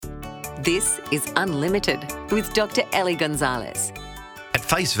This is Unlimited with Dr. Ellie Gonzalez. At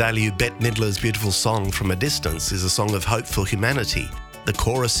face value, Bette Midler's beautiful song From a Distance is a song of hope for humanity. The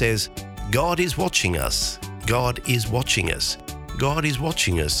chorus says, God is watching us. God is watching us. God is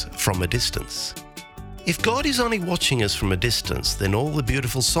watching us from a distance. If God is only watching us from a distance, then all the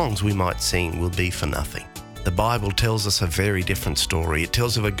beautiful songs we might sing will be for nothing. The Bible tells us a very different story. It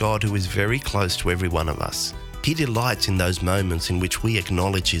tells of a God who is very close to every one of us. He delights in those moments in which we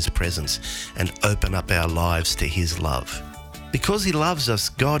acknowledge His presence and open up our lives to His love. Because He loves us,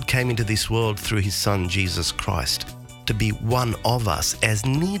 God came into this world through His Son, Jesus Christ, to be one of us, as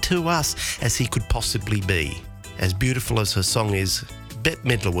near to us as He could possibly be. As beautiful as her song is, Bette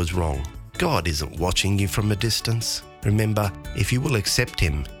Midler was wrong. God isn't watching you from a distance. Remember, if you will accept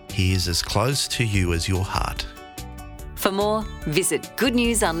Him, He is as close to you as your heart. For more, visit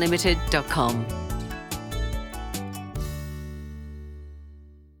goodnewsunlimited.com.